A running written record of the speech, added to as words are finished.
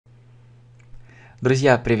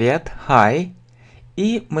Друзья, привет! Hi!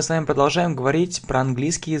 И мы с вами продолжаем говорить про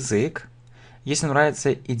английский язык. Если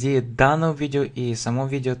нравится идея данного видео и само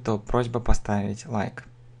видео, то просьба поставить лайк.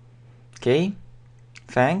 Окей?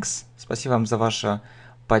 Thanks. Спасибо вам за вашу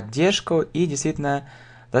поддержку. И действительно,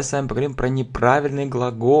 давайте с вами поговорим про неправильные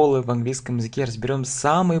глаголы в английском языке. Разберем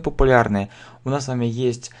самые популярные. У нас с вами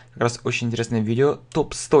есть как раз очень интересное видео.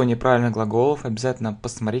 Топ-100 неправильных глаголов. Обязательно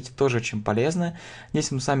посмотрите, тоже очень полезно.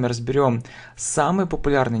 Здесь мы с вами разберем самые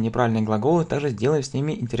популярные неправильные глаголы. Также сделаем с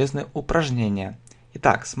ними интересное упражнение.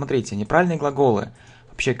 Итак, смотрите, неправильные глаголы.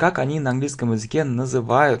 Вообще, как они на английском языке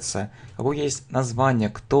называются? Какое есть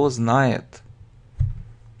название? Кто знает?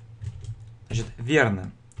 Значит,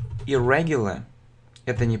 верно. Irregular –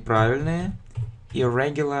 это неправильные.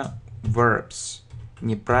 Irregular verbs –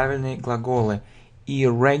 неправильные глаголы.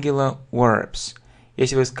 Irregular verbs.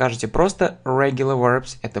 Если вы скажете просто regular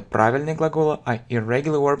verbs – это правильные глаголы, а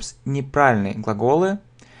irregular verbs – неправильные глаголы.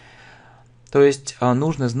 То есть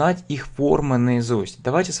нужно знать их формы наизусть.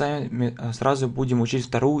 Давайте с вами сразу будем учить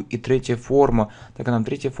вторую и третью форму, так как нам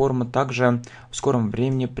третья форма также в скором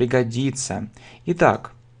времени пригодится.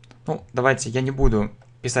 Итак, давайте я не буду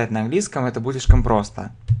писать на английском, это будет слишком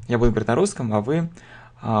просто. Я буду говорить на русском, а вы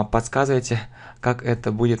подсказываете, как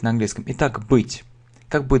это будет на английском. Итак, быть.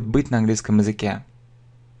 Как будет быть на английском языке?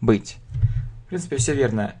 Быть. В принципе, все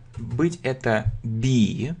верно. Быть это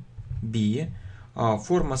be.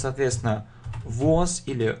 Форма, соответственно, was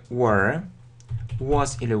или were.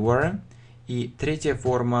 Was или were. И третья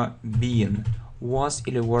форма been. Was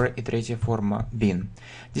или were и третья форма been.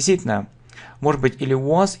 Действительно, может быть или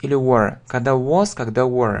was, или were. Когда was, когда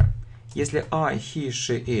were. Если I, he,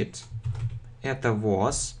 she, it, это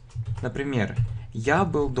was. Например, я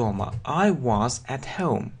был дома. I was at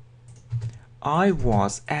home. I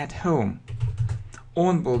was at home.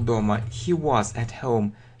 Он был дома. He was at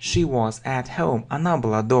home. She was at home. Она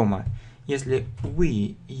была дома. Если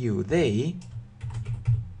we, you, they,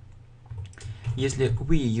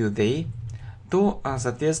 то,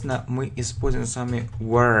 соответственно, мы используем с вами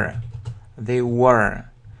were. They were.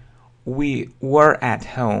 We were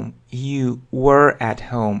at home. You were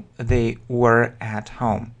at home. They were at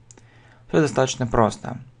home. Все достаточно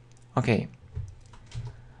просто. Окей.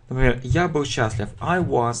 Например, я был счастлив. I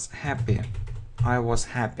was happy. I was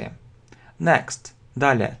happy. Next.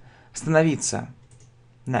 Далее. Становиться.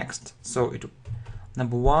 Next. So,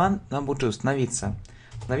 number one, number two. Становиться.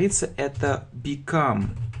 Становиться это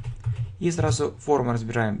become. И сразу форму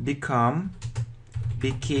разбираем. Become,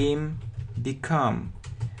 became, become.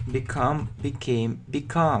 Become, became,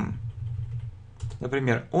 become.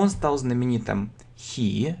 Например, он стал знаменитым.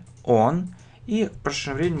 He, он. И в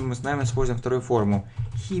прошедшем времени мы с вами используем вторую форму.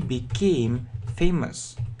 He became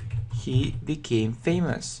famous. He became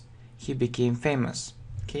famous. He became famous.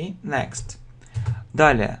 Okay, next.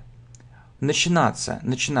 Далее. Начинаться,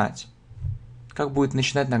 начинать. Как будет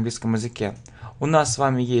начинать на английском языке? У нас с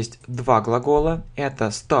вами есть два глагола. Это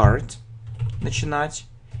start, начинать,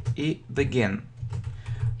 и begin.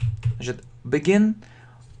 Значит, begin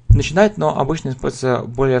 – начинать, но обычно используется в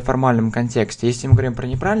более формальном контексте. Если мы говорим про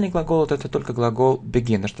неправильный глагол, то это только глагол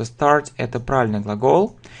begin. Потому что start – это правильный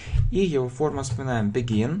глагол. И его форму вспоминаем.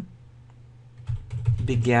 Begin,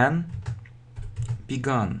 began,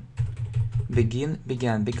 begun. Begin,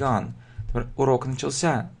 began, begun. Урок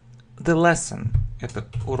начался. The lesson – это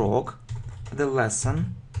урок. The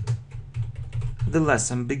lesson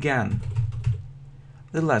began.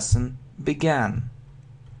 The lesson began.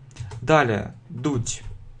 Далее, дуть.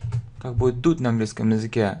 Как будет дуть на английском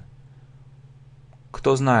языке?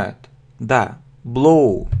 Кто знает? Да,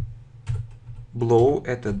 blow. Blow –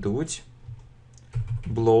 это дуть.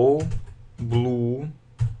 Blow, blew.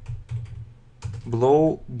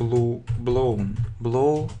 Blow, blew, blown.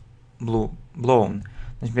 Blow, blew, blown.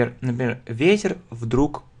 Например, ветер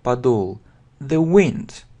вдруг подул. The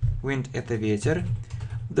wind. Wind – это ветер.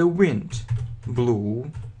 The wind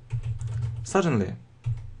blew suddenly.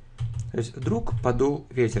 То есть вдруг подул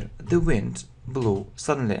ветер. The wind blew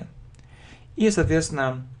suddenly. И,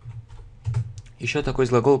 соответственно, еще такой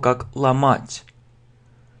глагол, как ломать.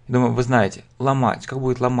 Я думаю, вы знаете. Ломать. Как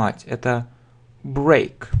будет ломать? Это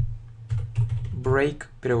break. Break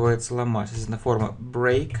переводится ломать. Соответственно, форма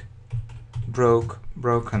break, broke,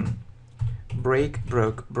 broken. Break,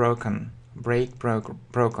 broke, broken. Break, broke,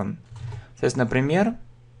 broken. Соответственно,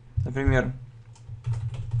 например,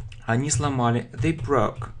 они сломали. They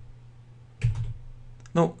broke.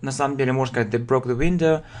 На самом деле, можно сказать, they broke the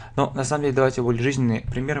window, но на самом деле, давайте более жизненный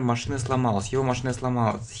пример. Машина сломалась. Его машина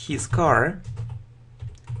сломалась. His car.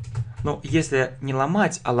 Если не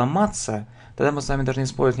ломать, а ломаться, тогда мы с вами должны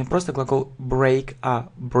использовать не просто глагол break, а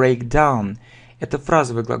break down. Это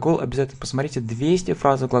фразовый глагол. Обязательно посмотрите 200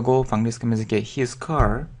 фразовых глаголов в английском языке. His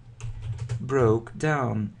car broke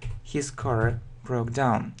down. His car broke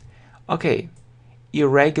down. Окей.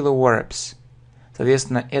 Irregular verbs.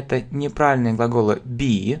 Соответственно, это неправильные глаголы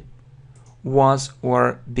be, was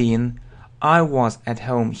or been. I was at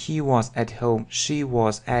home, he was at home, she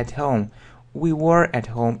was at home, we were at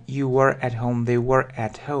home, you were at home, they were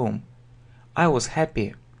at home. I was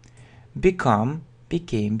happy. Become,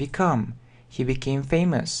 became, become. He became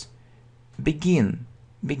famous. Begin,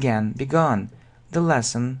 began, begun. The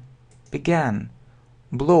lesson began.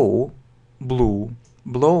 Blow, blew,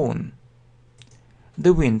 blown.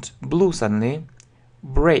 The wind blew suddenly.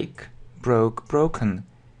 Break, broke, broken.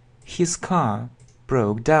 His car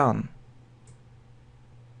broke down.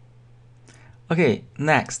 Окей,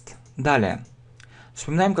 next. Далее.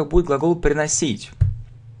 Вспоминаем, как будет глагол приносить.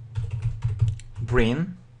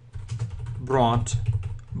 Bring, brought,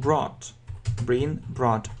 brought. Bring,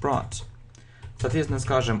 brought, brought. Соответственно,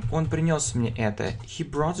 скажем, он принес мне это. He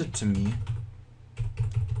brought it to me.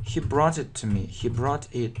 He brought it to me. He brought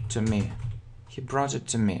it to me. He brought it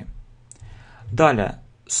to me. Далее.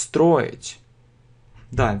 Строить.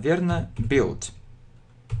 Да, верно. Build.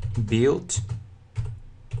 Built.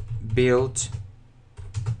 Built.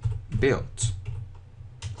 Built.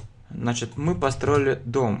 Значит, мы построили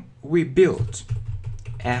дом. We built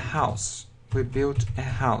a house. We built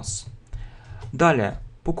a house. Далее.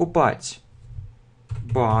 Покупать.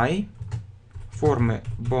 Buy. Формы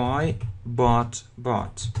buy, bought,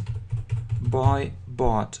 bought. Buy,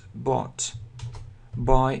 bought, bought.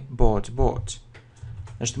 Buy, bought, bought.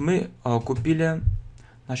 Значит, мы купили,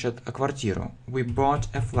 значит, квартиру. We bought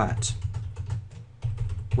a flat.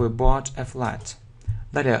 We bought a flat.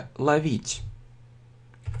 Далее, ловить.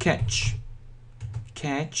 Catch.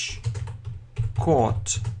 Catch.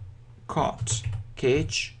 Caught. Caught.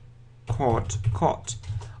 Catch. Caught. Caught.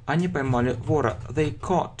 Они поймали вора. They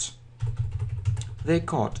caught. They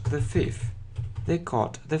caught the thief. They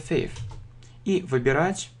caught the thief. И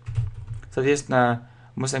выбирать. Соответственно,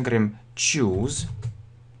 мы с вами говорим choose.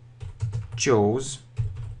 Chose.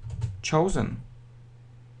 Chosen.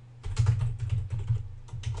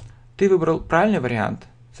 Ты выбрал правильный вариант.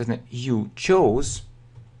 Соответственно, you chose.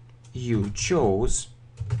 You chose.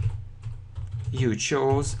 You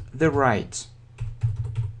chose the right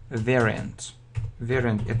variant.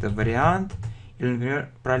 Variant – это вариант. Или,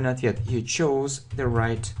 например, правильный ответ. You chose the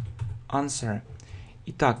right answer.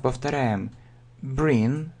 Итак, повторяем.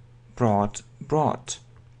 Bring, brought, brought.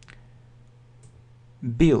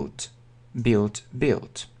 Built, built,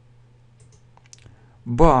 built.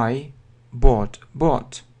 Buy, bought,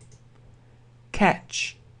 bought.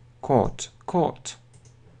 Catch, caught, caught.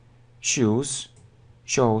 Choose,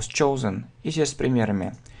 chose, chosen. И все с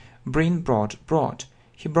примерами. Bring, brought, brought.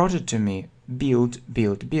 He brought it to me. Build,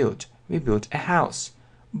 built, built. We built a house.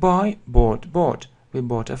 Buy, bought, bought. We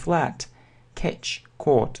bought a flat. Catch,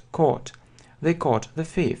 caught, caught. They caught the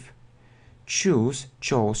thief. Choose,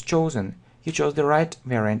 chose, chosen. You chose the right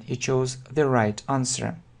variant. You chose the right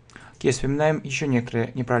answer. Окей, вспоминаем еще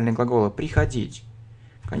некоторые неправильные глаголы. Приходить.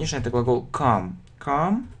 Конечно, это глагол come.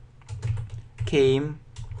 Come, came,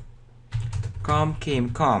 come,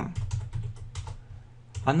 came, come.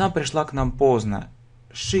 Она пришла к нам поздно.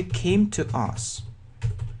 She came to us.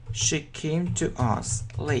 She came to us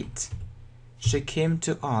late. She came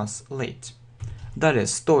to us late. Далее,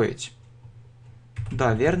 стоить.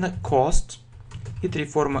 Да, верно, cost. И три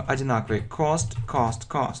формы одинаковые. Cost, cost,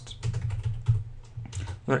 cost.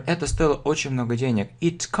 Это стоило очень много денег.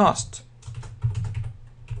 It cost.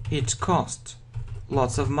 It cost.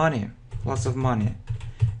 Lots of money. Lots of money.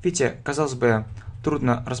 Видите, казалось бы,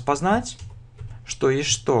 трудно распознать, что есть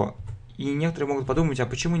что. И некоторые могут подумать, а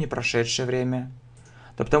почему не прошедшее время?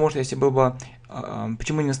 Да потому что если было бы...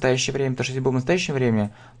 почему не настоящее время? Потому что если было бы настоящее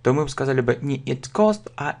время, то мы бы сказали бы не it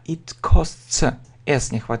cost, а it costs.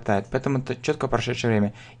 S не хватает. Поэтому это четко прошедшее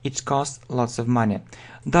время. It costs lots of money.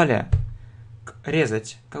 Далее.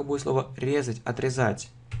 Резать. Как будет слово резать, отрезать?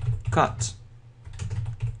 Cut.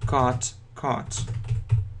 Cut, cut.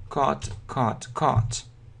 Cut, cut, cut.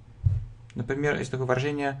 Например, есть такое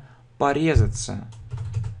выражение порезаться.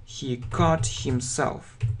 He cut himself.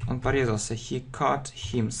 Он порезался. He cut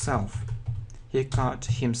himself. He cut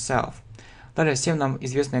himself. Далее, всем нам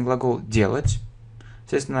известный глагол делать.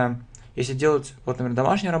 Естественно, если делать, вот, например,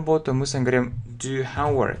 домашнюю работу, мы с вами говорим do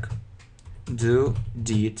homework. Do,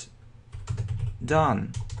 did,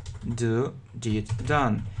 done. Do, did,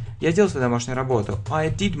 done. Я делал свою домашнюю работу. I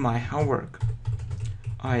did my homework.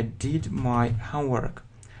 I did my homework.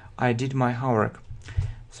 I did my homework.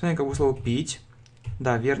 Смотрим, как бы слово пить.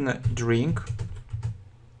 Да, верно, drink.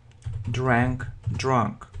 drank,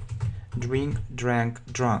 drunk. Drink, drank,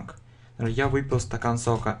 drunk. Я выпил стакан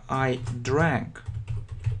сока. I drank.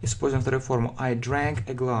 Используем вторую форму. I drank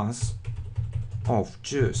a glass of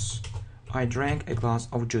juice. I drank a glass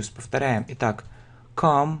of juice. Повторяем. Итак,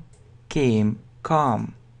 come, came,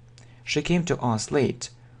 come. She came to us late.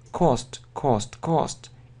 Cost, cost, cost.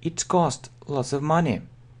 It cost lots of money.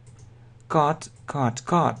 Cut, cut,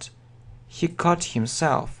 cut. He cut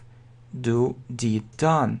himself. Do, did,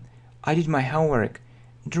 done. I did my homework.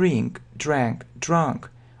 Drink, drank, drunk.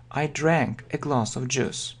 I drank a glass of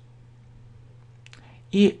juice.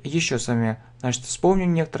 И еще с вами, значит,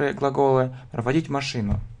 вспомним некоторые глаголы. Водить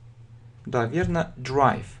машину. Да, верно.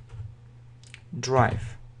 Drive. Drive.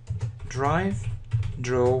 Drive,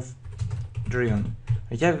 drove, driven.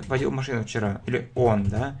 Я водил машину вчера. Или он,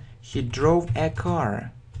 да? He drove a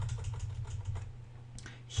car.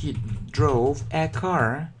 He drove a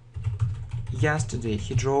car yesterday.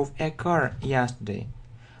 He drove a car yesterday.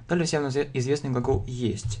 Далее всем известный глагол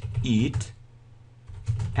есть. Eat,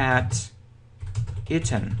 at,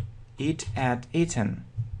 eaten. Eat, at, eaten.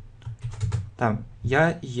 Там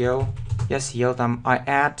я ел, я съел, там I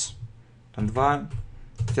ate, там два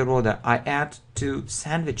рода. I ate 2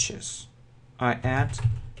 sandwiches. I ate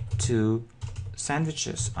 2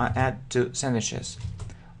 sandwiches. I ate 2 sandwiches.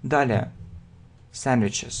 Далее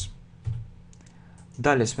sandwiches.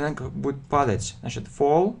 Далее вспоминаем, как будет падать. Значит,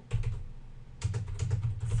 fall,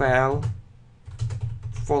 fell,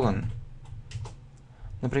 fallen.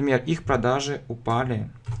 Например, их продажи упали.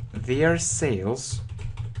 Their sales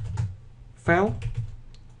fell.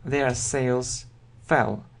 Their sales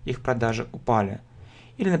fell. Их продажи упали.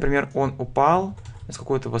 Или, например, он упал с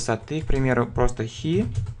какой-то высоты. К примеру, просто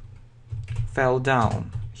he fell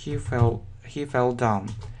down. He fell down.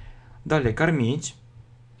 Далее, кормить.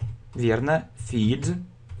 Верно. Feed,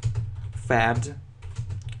 fed,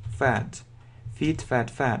 fed. Feed, fed,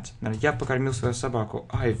 fed. Я покормил свою собаку.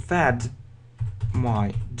 I fed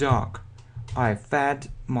my dog. I fed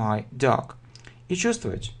my dog. И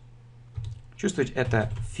чувствовать. Чувствовать это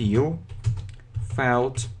feel,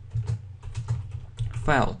 felt,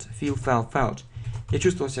 felt. Feel, felt, felt. Я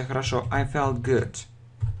чувствовал себя хорошо. I felt good.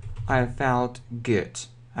 I felt good.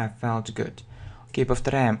 I felt good. Окей,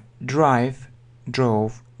 повторяем. Drive,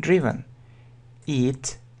 drove, driven.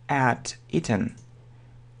 Eat, ate, eaten.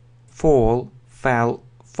 Fall, fell,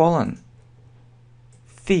 fallen.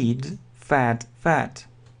 Feed, fed, fed.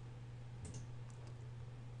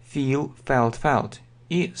 Feel, felt, felt.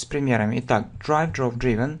 И с примерами. Итак, drive, drove,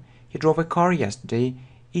 driven. He drove a car yesterday.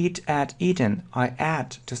 Eat, ate, eaten. I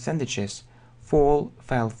ate 2 sandwiches. Fall,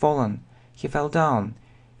 fell, fallen. He fell down.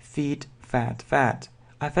 Feed, fed, fed.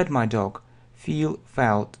 I fed my dog. Feel,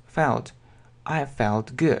 felt, felt. I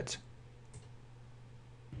felt good.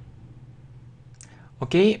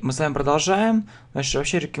 Окей, мы с вами продолжаем. Значит,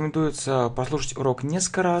 вообще рекомендуется прослушать урок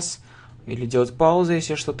несколько раз или делать паузы,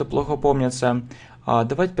 если что-то плохо помнится.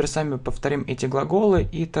 Давайте теперь сами повторим эти глаголы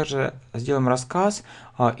и также сделаем рассказ,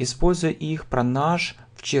 используя их про наш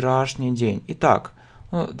вчерашний день. Итак,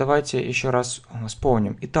 давайте еще раз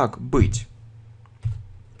вспомним. Итак, быть.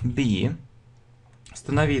 Be.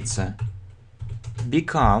 Становиться.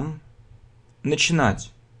 Become.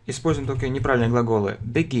 Начинать. Используем только неправильные глаголы.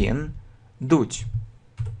 Begin. Дуть.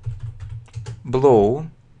 Blow.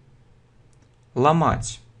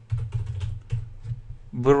 Ломать.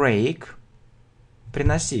 Break.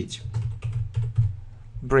 Приносить.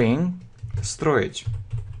 Bring. Строить.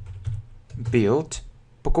 Build.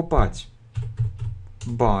 Покупать.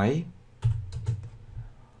 Buy.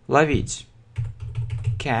 Ловить.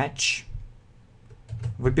 Catch.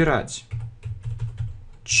 Выбирать.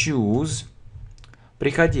 Choose.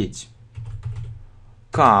 Приходить.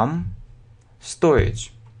 Come.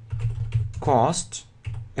 Стоить. Cost.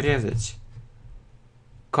 Резать.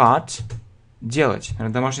 Cut. Делать.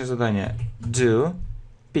 Домашнее задание. Do.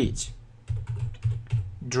 Пить.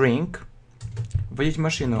 Drink. Водить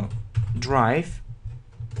машину. Drive.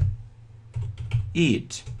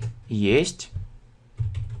 Eat. Есть.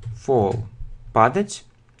 Fall. Падать.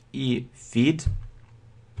 И feed.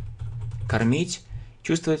 Кормить.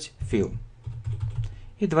 Чувствовать. Feel.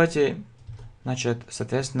 И давайте, значит,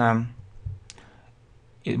 соответственно,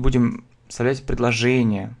 будем вставлять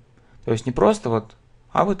предложение. То есть не просто вот,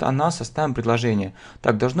 а вот она составим предложение.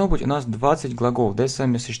 Так, должно быть у нас 20 глаголов. Давайте с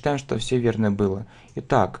вами сосчитаем, что все верно было.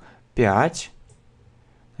 Итак, 5.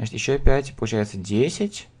 Значит, еще 5. Получается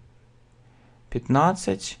 10.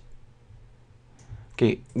 15.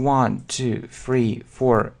 Окей, 1, 2, 3,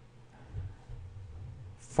 4,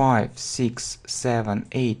 5, 6, 7,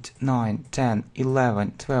 8, 9, 10,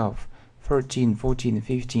 11, 12, 13, 14,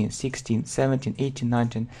 15, 16, 17, 18,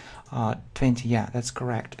 19, 20. Yeah, that's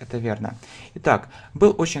correct. Это верно. Итак,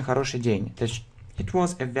 был очень хороший день. It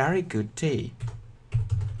was a very good day.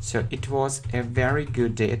 So, it was a very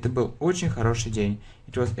good day. Это был очень хороший день.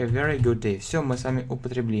 It was a very good day. Все мы сами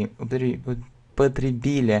употребили.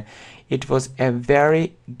 It was a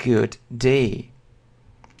very good day.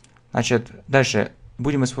 Значит, дальше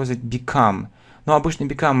будем использовать become. Но обычно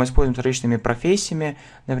become мы используем с различными профессиями.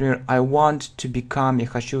 Например, I want to become, я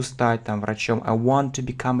хочу стать там врачом. I want to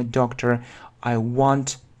become a doctor. I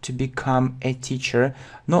want to become a teacher.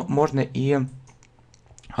 Но можно и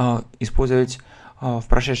использовать в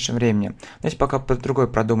прошедшем времени. Давайте пока другой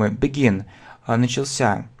продумаем. Begin.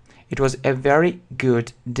 Начался. It was a very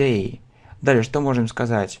good day. Далее, что можем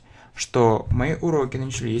сказать? Что мои уроки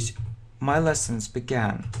начались. My lessons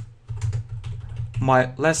began.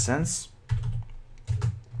 My lessons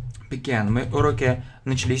began. Мои уроки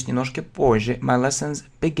начались немножко позже. My lessons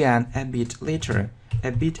began a bit later.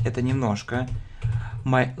 A bit – это немножко.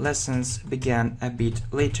 My lessons began a bit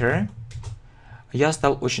later. Я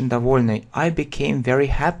стал очень довольный. I became very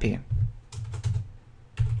happy.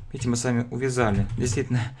 Видите, мы с вами увязали.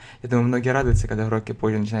 Действительно, я думаю, многие радуются, когда уроки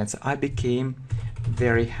позже начинаются. I became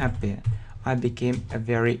very happy. I became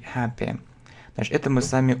very happy. Значит, это мы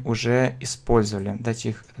с вами уже использовали. Давайте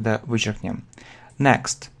их тогда вычеркнем.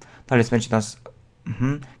 Next. Далее, смотрите, у нас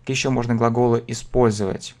какие еще можно глаголы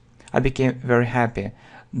использовать. I became very happy.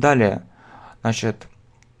 Далее, значит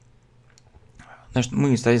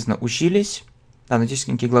мы, соответственно, учились. Да, но здесь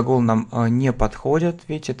какие глаголы нам не подходят,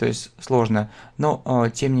 видите, то есть сложно, но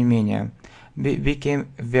тем не менее. I became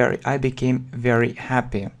very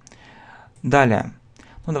happy. Далее.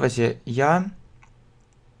 Ну, давайте я.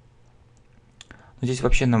 Здесь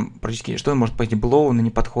вообще нам практически что может пойти? Blow, но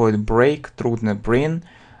не подходит. Break, трудно. Bring,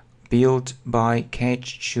 build, buy,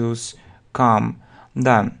 catch, choose, come.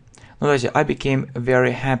 Да. Ну, давайте. I became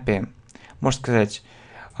very happy. Можно сказать.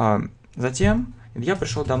 Затем я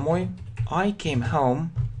пришел домой. I came home.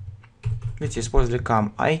 Видите, использовали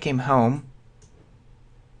come. I came home.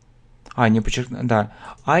 Не подчеркну. Да.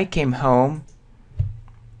 I came home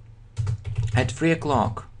at 3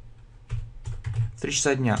 o'clock. В 3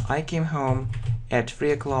 часа дня. I came home at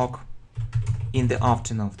 3 o'clock in the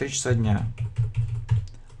afternoon. В 3 часа дня.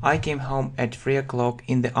 I came home at 3 o'clock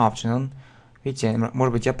in the afternoon. Видите,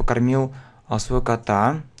 может быть, я покормил своего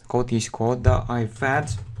кота. Кот есть кот, да. I fed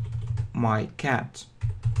my cat.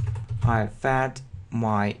 I fed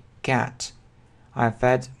my cat. I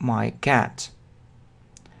fed my cat.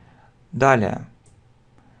 Далее.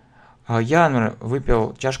 Я, например,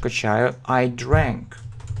 выпил чашку чая. I drank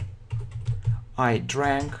a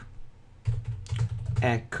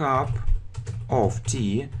cup of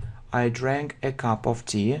tea. I drank a cup of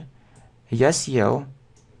tea. Я съел.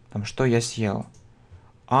 Там что я съел?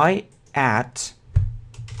 I ate.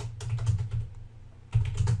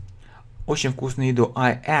 Очень вкусную еду.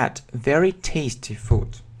 I ate very tasty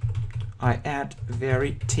food. I ate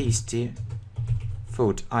very tasty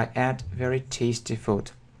food. I ate very tasty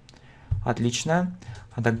food. Отлично.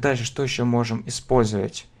 А так дальше что еще можем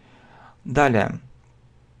использовать? Далее.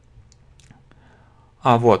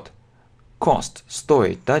 Вот. Cost.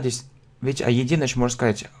 Стоит. Да, здесь. Ведь о еде, значит, можно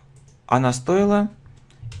сказать. Она стоила.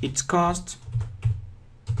 It cost.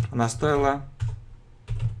 Она стоила.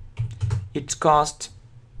 It cost.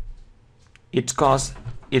 It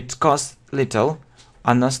cost little.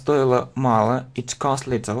 Она стоила мало. It cost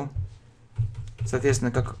little.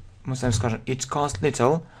 Соответственно, как мы с вами скажем, it cost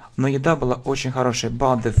little, но еда была очень хорошая.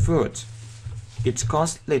 But the food. It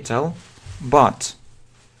cost little, but.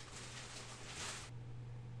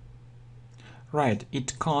 Right,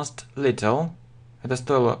 it cost little. Это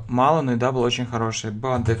стоило мало, но еда была очень хорошая.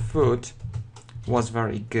 But the food was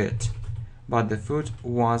very good. But the food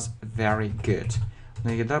was very good. Но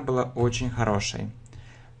еда была очень хорошей.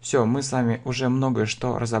 Все, мы с вами уже многое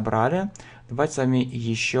что разобрали. Давайте с вами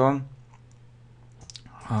еще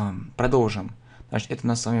продолжим. Значит, это у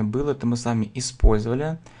нас с вами было, это мы с вами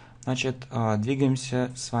использовали. Значит,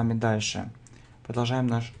 двигаемся с вами дальше. Продолжаем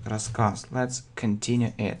наш рассказ. Let's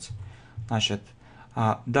continue it. Значит,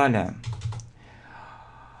 далее.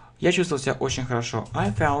 Я чувствовал себя очень хорошо. I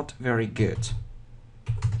felt very good.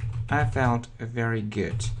 I felt very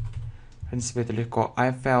good. В принципе, это легко.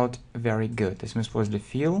 I felt very good. То есть мы использовали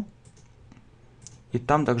feel. И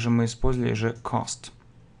там также мы использовали же cost.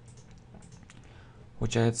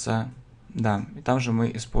 Получается, да. И там же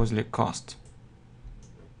мы использовали cost.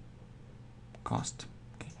 Cost.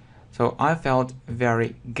 Okay. So, I felt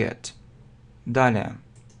very good. Далее.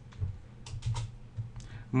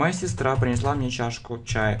 Моя сестра принесла мне чашку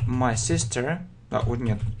чая. My sister Да,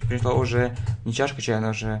 нет, принесла уже не чашку чая, она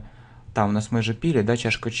уже... Там у нас мы же пили, да,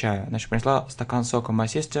 чашку чая. Значит, принесла стакан сока. My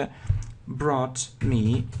sister brought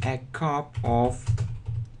me a cup of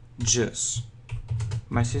juice.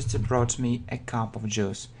 My sister brought me a cup of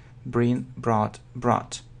juice. Brought.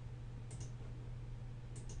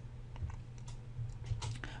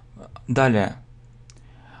 Далее.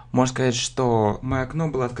 Можно сказать, что мое окно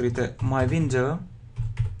было открыто. My window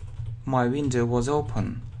was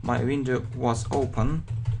open. My window was open.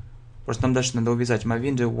 Просто нам дальше надо увязать. My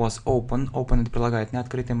window was open. Open это прилагательное.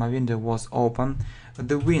 Открытый. My window was open.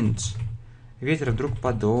 The wind. Ветер вдруг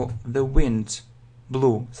подул. The wind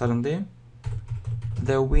blew suddenly.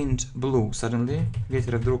 The wind blew suddenly.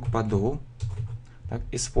 Ветер вдруг подул. Так,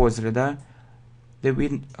 использовали, да? The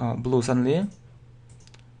wind blew suddenly.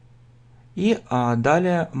 И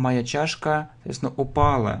далее моя чашка, соответственно,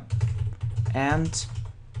 упала. And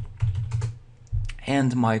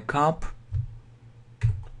my cup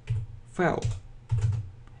fell.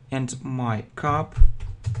 And my cup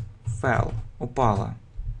fell. Упала.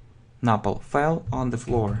 На пол. Fell on the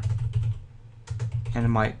floor. And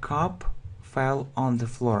my cup fell on the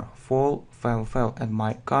floor. Fell. And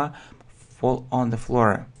my cup fell on the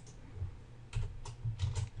floor.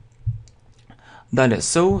 Далее.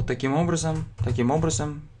 So, таким образом,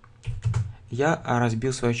 я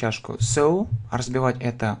разбил свою чашку. So, разбивать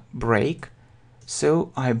это break.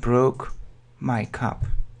 So, I broke my cup.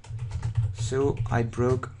 So, I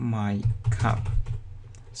broke my cup.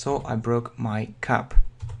 So, I broke my cup.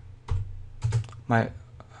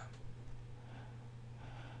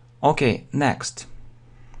 Okay, next.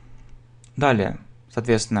 Далее,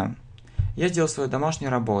 соответственно, я сделал свою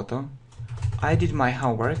домашнюю работу. I did my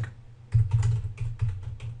homework.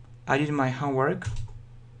 В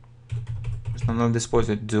основном надо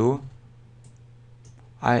использовать do.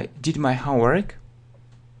 I did my homework.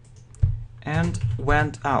 And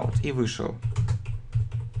went out. И вышел.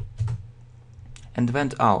 And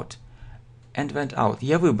went out.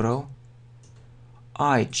 Я выбрал.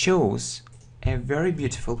 I chose a very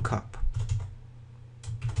beautiful cup.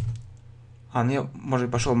 Я, может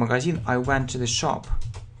быть, пошел в магазин. I went to the shop.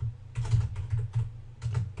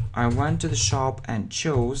 I went to the shop and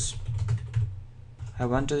chose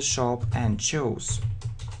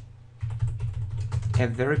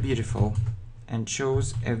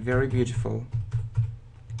a very beautiful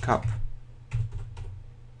cup.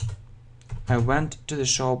 I went to the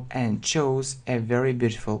shop and chose a very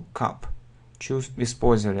beautiful cup. Choose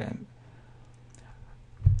использовали.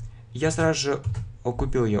 Я сразу же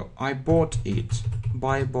купил ее. I bought it.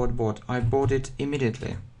 Bought. I bought it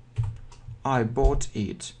immediately. I bought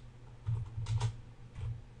it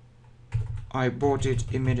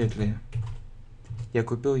immediately. Я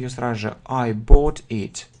купил ее сразу же. I bought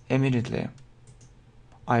it immediately.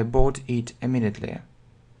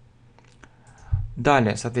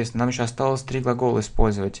 Далее, соответственно, нам еще осталось 3 глагола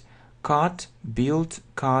использовать. Cut, build,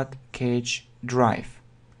 cut, catch, drive.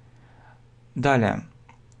 Далее,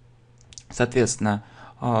 соответственно,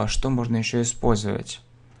 что можно еще использовать?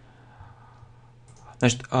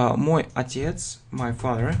 Значит, мой отец, my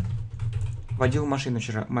father, водил машину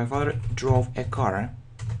вчера. My father drove a car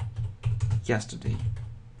yesterday.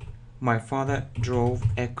 Мой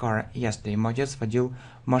отец водил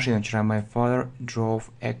машину вчера. My father drove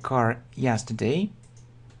a car yesterday.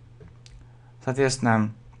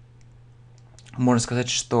 Соответственно, можно сказать,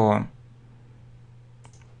 что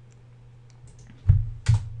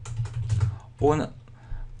он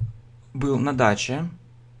был на даче.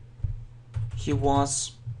 He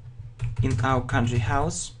was in our country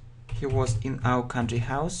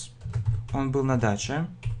house. Он был на даче.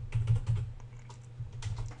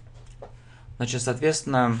 Значит,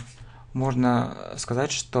 соответственно, можно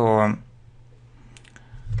сказать, что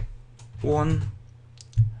он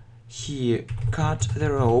he cut the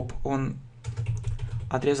rope. Он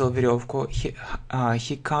отрезал веревку. He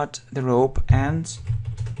cut the rope and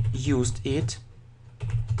used it.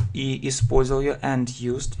 И использовал ее and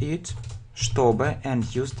used it. Чтобы and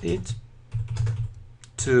used it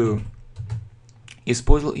to.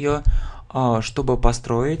 Использовал ее, чтобы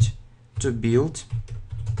построить. To build.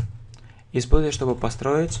 Использовать, чтобы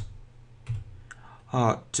построить.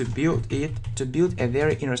 To build a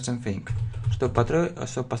very interesting thing. Чтобы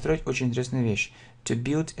построить очень интересную вещь. To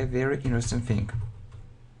build a very interesting thing.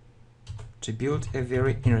 To build a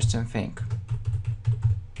very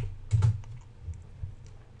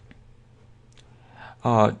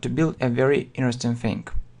interesting thing.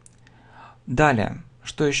 Далее,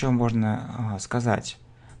 что еще можно сказать?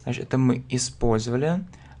 Значит, это мы использовали.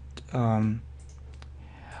 He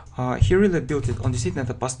really built it. Он действительно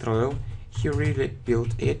это построил. He really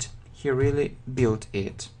built it. he really built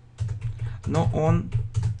it. Но он...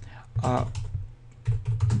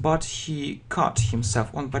 but he cut himself.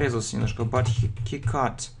 Он порезался немножко. But he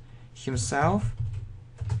cut himself.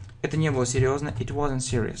 Это не было серьезно. It wasn't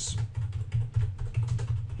serious.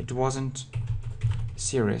 It wasn't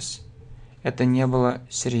serious. Это не было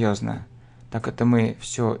серьезно. Так, это мы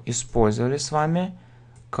все использовали с вами.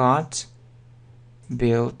 Cut,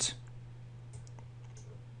 built.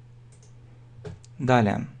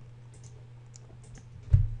 Далее.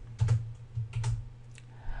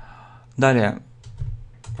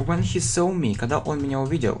 When he saw me, когда он меня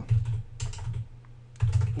увидел.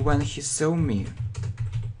 When he saw me.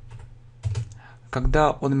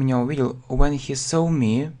 Когда он меня увидел. When he saw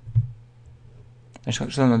me.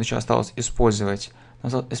 Значит, что нам еще осталось использовать?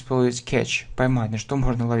 Надо использовать catch, поймать. На что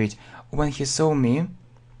можно ловить? When he saw me.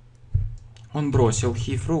 Он бросил.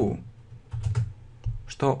 He threw.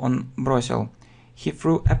 Что он бросил? He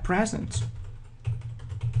threw a present.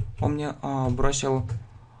 Он мне бросил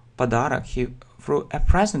подарок. He threw a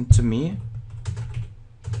present to me.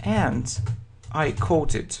 And I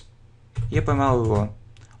caught it. Я поймал его.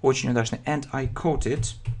 Очень удачно. And I caught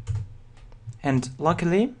it. And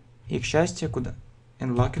luckily, и к счастью, куда?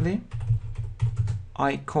 And luckily,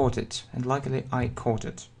 I caught it. And luckily, I caught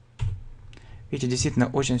it. Видите, действительно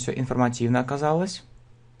очень все информативно оказалось.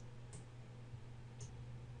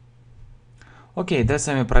 Окей, давайте с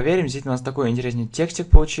вами проверим. Действительно у нас такой интересный текстик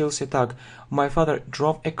получился. Итак, my father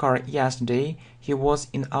drove a car yesterday. He was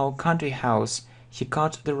in our country house. He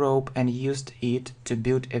cut the rope and used it to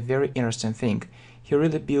build a very interesting thing. He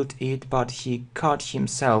really built it, but he cut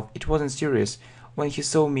himself. It wasn't serious. When he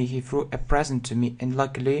saw me, he threw a present to me, and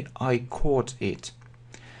luckily I caught it.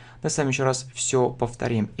 Давайте с вами еще раз все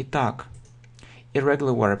повторим. Итак,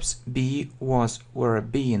 irregular verbs. Be, was, were,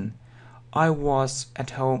 been. I was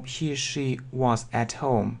at home. He, she was at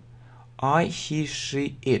home. I, he,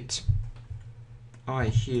 she, it. I,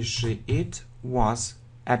 he, she, it was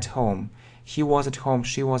at home. He was at home.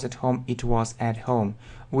 She was at home. It was at home.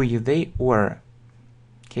 We, they, were.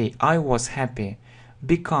 Okay, I was happy.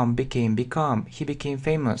 Become, became, become. He became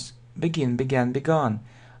famous. Begin, began, begun.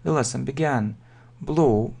 The lesson began.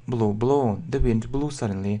 Blow, blew, blown. The wind blew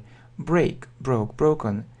suddenly. Break, broke,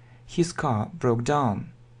 broken. His car broke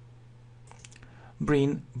down.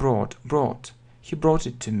 Bring, brought, brought. He brought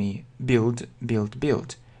it to me. Build, built,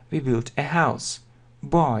 built. We built a house.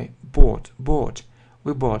 Buy, bought, bought.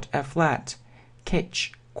 We bought a flat.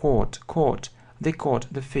 Catch, caught, caught. They caught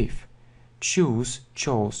the thief. Choose,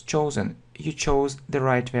 chose, chosen. You chose the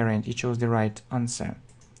right variant. You chose the right answer.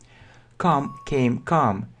 Come, came,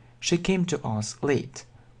 come. She came to us late.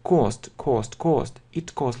 Cost, cost, cost.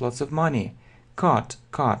 It cost lots of money. Cut,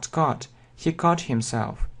 cut, cut. He cut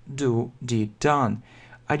himself. Do, did, done.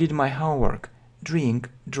 I did my homework. Drink,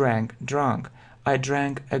 drank, drunk. I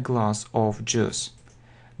drank a glass of juice.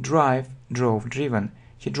 Drive, drove, driven.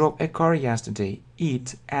 He drove a car yesterday.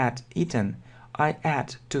 Eat, ate, eaten. I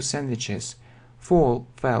ate 2 sandwiches. Fall,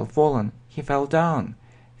 fell, fallen. He fell down.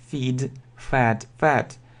 Feed, fed,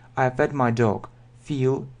 fed. I fed my dog.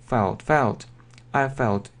 Feel, felt, felt. I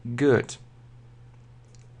felt good.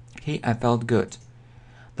 I felt good.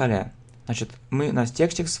 Далее. Значит, у нас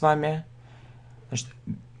текстик с вами. Значит,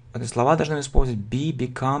 эти слова должны использовать be,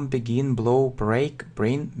 become, begin, blow, break,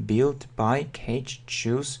 bring, build, buy, catch,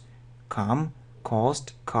 choose, come,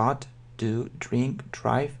 cost, cut, do, drink,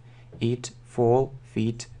 drive, eat, fall,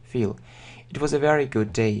 feed, feel. It was a very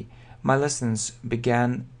good day. My lessons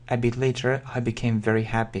began a bit later. I became very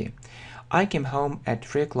happy. I came home at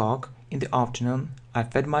 3 o'clock in the afternoon. I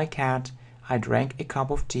fed my cat. I drank a cup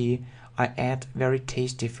of tea. I ate very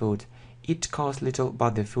tasty food. It cost little,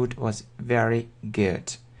 but the food was very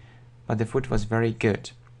good.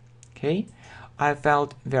 Okay? I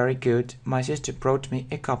felt very good. My sister brought me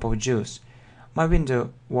a cup of juice. My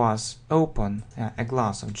window was open. A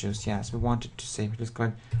glass of juice, yes. We wanted to say, let's call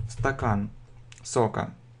it стакан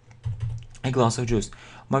сока. A glass of juice.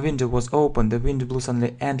 My window was open. The wind blew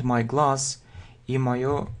suddenly, and my glass, и мой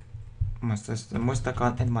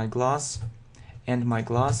стакан, and my glass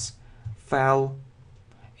fell,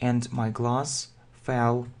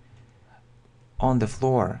 on the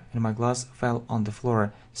floor.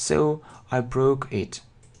 So I broke it.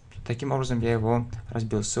 Таким образом я его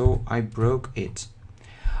разбил. So I broke it.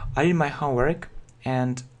 I did my homework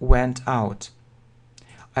and went out.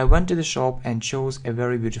 I went to the shop and chose a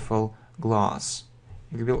very beautiful glass.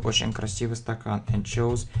 Я купил очень красивый стакан and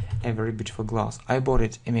chose a very beautiful glass. I bought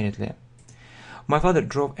it immediately. My father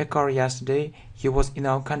drove a car yesterday. He was in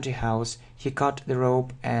our country house. He cut the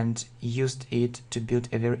rope and used it to build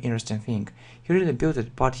a very interesting thing. He really built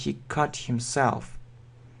it, but he cut himself.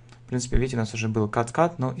 принципе, видите, у нас уже был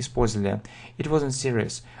cut-cut, но использовали. It wasn't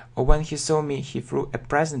serious. When he saw me, he threw a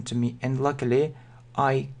present to me, and luckily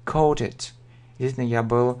I caught it. Действительно, я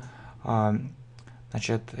был,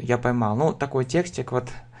 я поймал. Ну, такой текстик, вот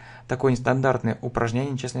такое нестандартное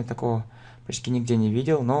упражнение, честно, я такого почти нигде не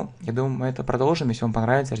видел, но я думаю, мы это продолжим. Если вам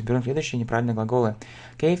понравится, разберем следующие неправильные глаголы.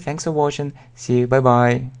 Okay, thanks for watching. See you,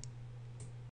 bye-bye.